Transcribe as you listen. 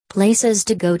Places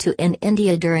to go to in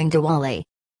India during Diwali.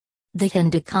 The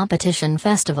Hindu competition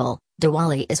festival,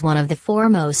 Diwali, is one of the four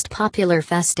most popular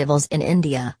festivals in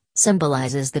India,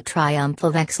 symbolizes the triumph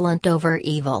of excellence over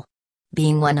evil.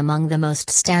 Being one among the most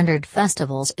standard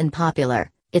festivals in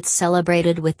popular, it's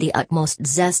celebrated with the utmost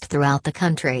zest throughout the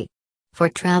country. For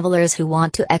travelers who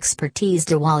want to expertise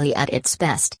Diwali at its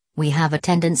best, we have a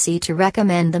tendency to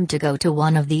recommend them to go to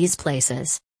one of these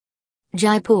places.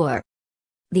 Jaipur.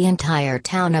 The entire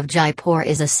town of Jaipur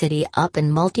is a city up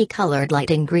in multicolored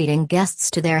lighting, greeting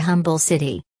guests to their humble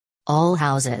city. All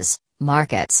houses,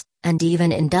 markets, and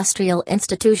even industrial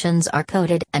institutions are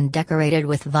coated and decorated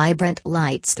with vibrant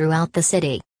lights throughout the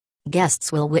city.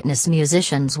 Guests will witness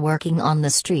musicians working on the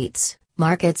streets,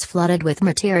 markets flooded with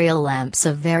material lamps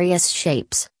of various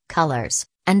shapes, colors,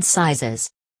 and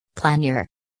sizes. Planure.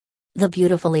 The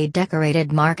beautifully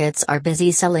decorated markets are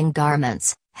busy selling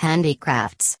garments,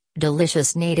 handicrafts,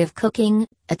 delicious native cooking,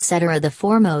 etc.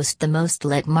 The most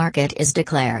lit market is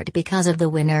declared because of the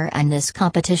winner, and this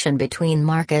competition between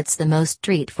markets the most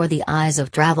treat for the eyes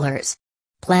of travelers.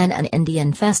 Plan an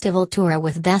Indian festival tour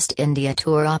with Best India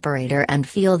tour operator and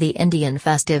feel the Indian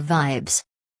festive vibes.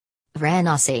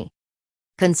 Varanasi.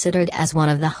 Considered as one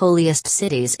of the holiest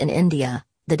cities in India,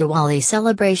 the Diwali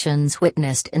celebrations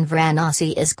witnessed in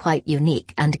Varanasi is quite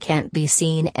unique and can't be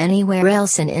seen anywhere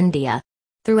else in India.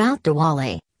 Throughout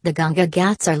Diwali, the Ganga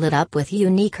Ghats are lit up with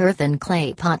unique earthen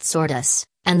clay pot sortis,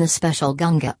 and the special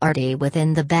Ganga Aarti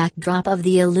within the backdrop of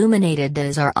the illuminated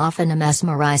days are often a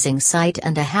mesmerizing sight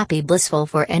and a happy blissful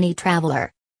for any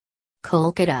traveler.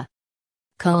 Kolkata.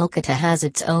 Kolkata has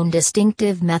its own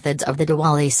distinctive methods of the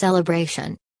Diwali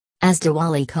celebration. As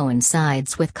Diwali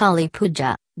coincides with Kali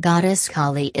Puja, goddess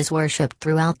Kali is worshipped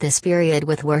throughout this period,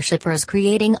 with worshippers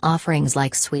creating offerings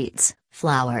like sweets,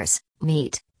 flowers,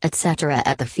 meat, etc.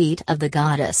 at the feet of the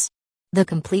goddess. The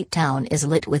complete town is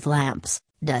lit with lamps,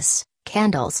 diyas,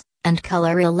 candles, and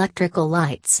color electrical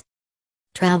lights.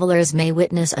 Travelers may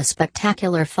witness a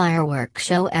spectacular fireworks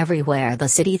show everywhere the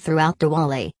city throughout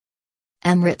Diwali.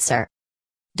 Amritsar.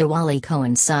 Diwali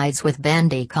coincides with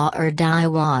Bandi Ka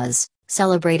Diwali,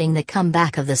 celebrating the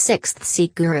comeback of the 6th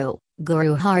Sikh Guru,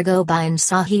 Guru Hargobind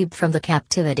Sahib, from the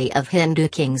captivity of Hindu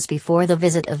kings before the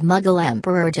visit of Mughal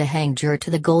Emperor Jahangir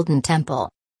to the Golden Temple.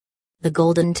 The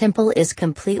Golden Temple is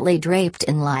completely draped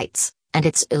in lights, and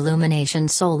its illumination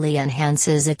solely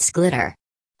enhances its glitter.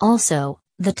 Also,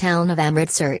 the town of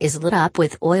Amritsar is lit up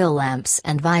with oil lamps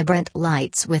and vibrant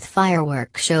lights with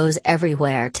fireworks shows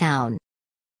everywhere.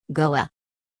 Goa.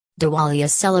 Diwali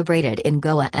is celebrated in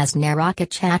Goa as Naraka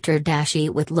Chaturdashi,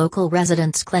 with local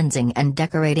residents cleansing and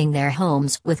decorating their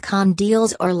homes with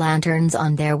kandils or lanterns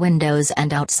on their windows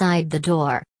and outside the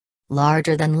door.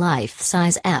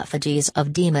 Larger-than-life-size effigies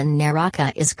of demon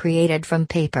Naraka is created from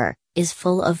paper, is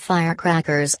full of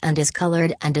firecrackers, and is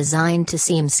colored and designed to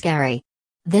seem scary.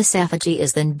 This effigy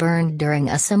is then burned during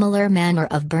a similar manner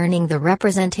of burning the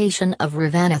representation of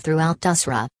Ravana throughout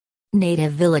Dasra.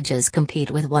 Native villages compete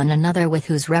with one another with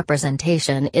whose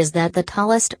representation is that the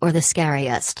tallest or the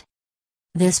scariest.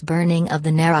 This burning of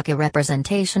the Naraka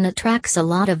representation attracts a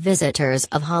lot of visitors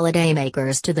of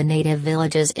holidaymakers to the native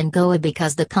villages in Goa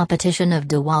because the competition of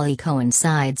Diwali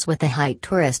coincides with the high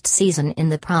tourist season in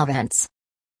the province.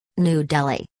 New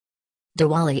Delhi.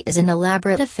 Diwali is an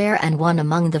elaborate affair and one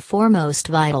among the foremost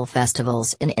vital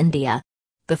festivals in India.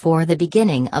 Before the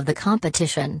beginning of the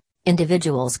competition,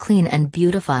 individuals clean and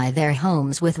beautify their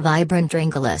homes with vibrant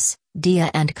ringolis,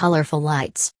 diya and colorful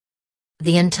lights.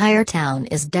 The entire town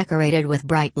is decorated with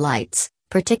bright lights,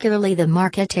 particularly the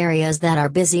market areas that are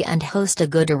busy and host a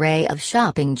good array of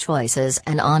shopping choices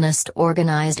and honest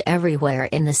organized everywhere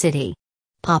in the city.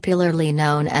 Popularly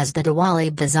known as the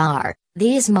Diwali Bazaar,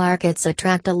 these markets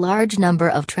attract a large number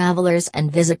of travelers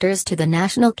and visitors to the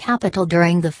national capital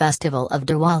during the festival of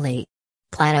Diwali.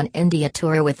 Plan an India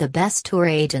tour with the best tour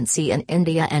agency in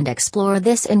India and explore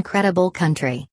this incredible country.